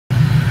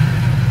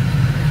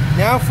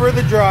Now for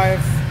the drive.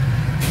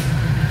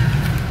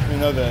 You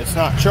know that it's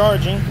not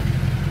charging.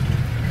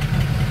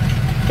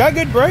 Got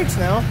good brakes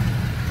now.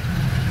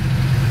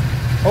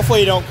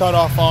 Hopefully you don't cut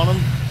off on them.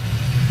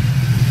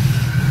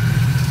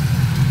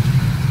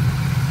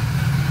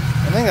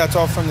 I think that's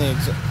all from the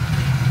exhaust.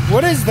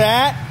 What is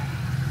that?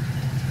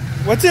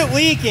 What's it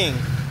leaking?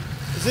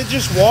 Is it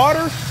just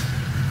water?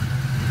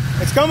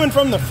 It's coming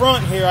from the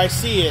front here. I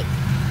see it.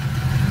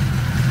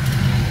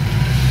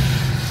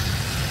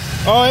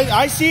 Oh,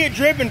 I see it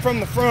dripping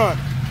from the front.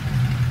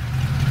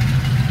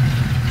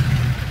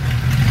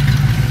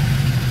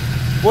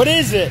 What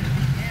is it?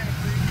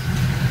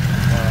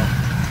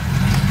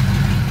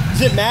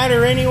 Does it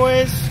matter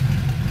anyways?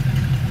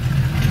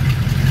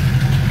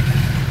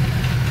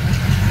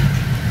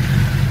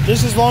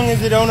 Just as long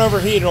as it don't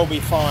overheat, it'll be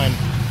fine.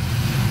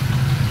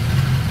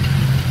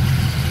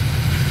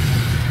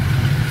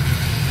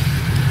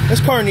 This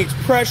car needs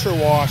pressure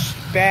wash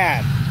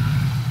bad.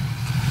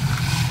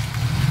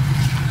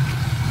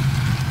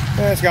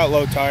 It's got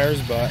low tires,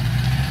 but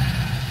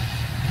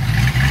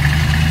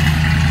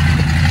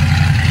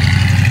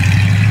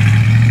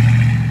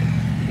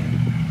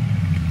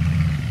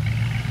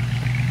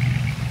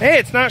hey,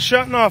 it's not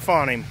shutting off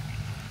on him.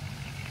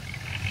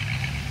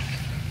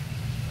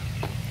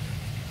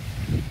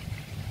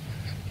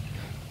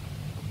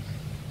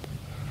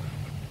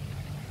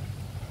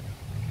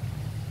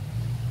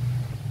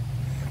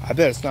 I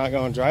bet it's not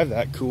going to drive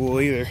that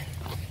cool either.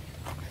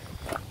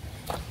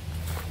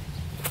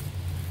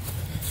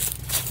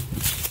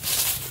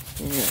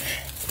 Yeah.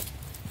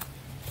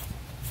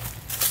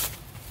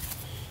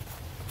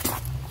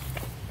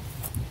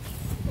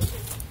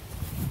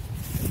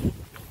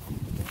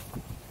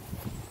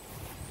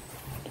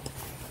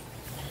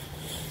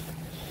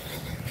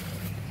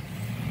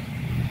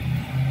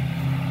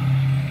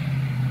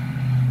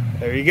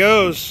 There he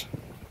goes.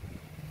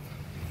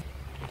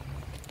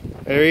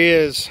 There he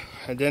is.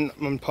 I didn't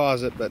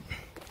unpause it, but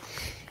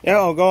yeah,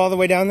 I'll go all the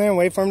way down there and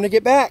wait for him to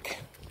get back.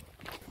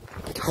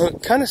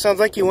 It kind of sounds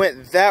like he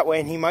went that way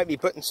and he might be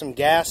putting some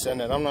gas in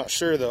it. I'm not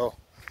sure though.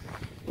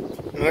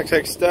 It looks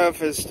like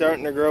stuff is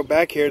starting to grow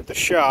back here at the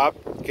shop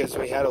because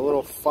we had a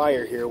little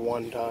fire here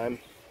one time.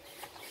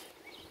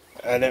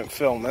 I didn't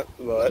film it,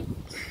 but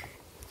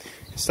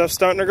stuff's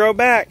starting to grow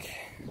back.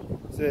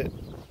 That's it.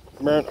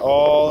 Burnt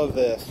all of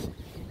this.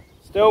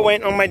 Still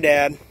waiting on my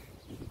dad.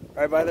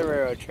 Right by the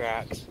railroad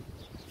tracks.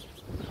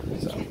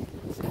 So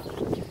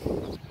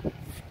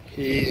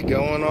he's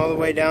going all the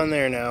way down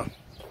there now.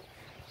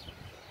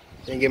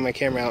 Didn't get my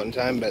camera out in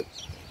time, but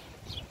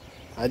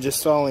I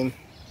just saw him.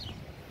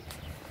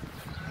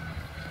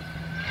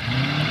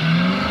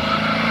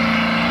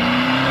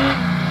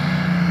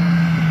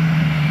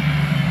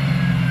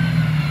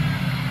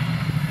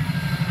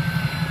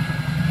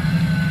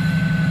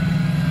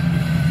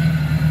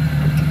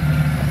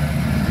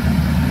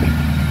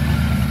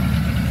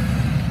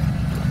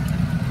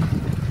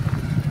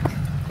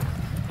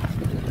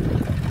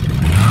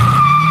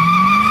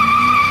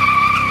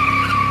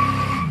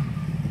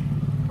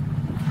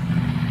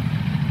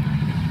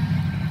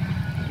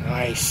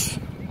 Nice.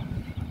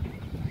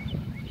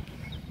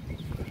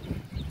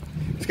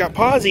 It's got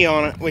posi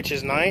on it, which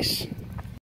is nice.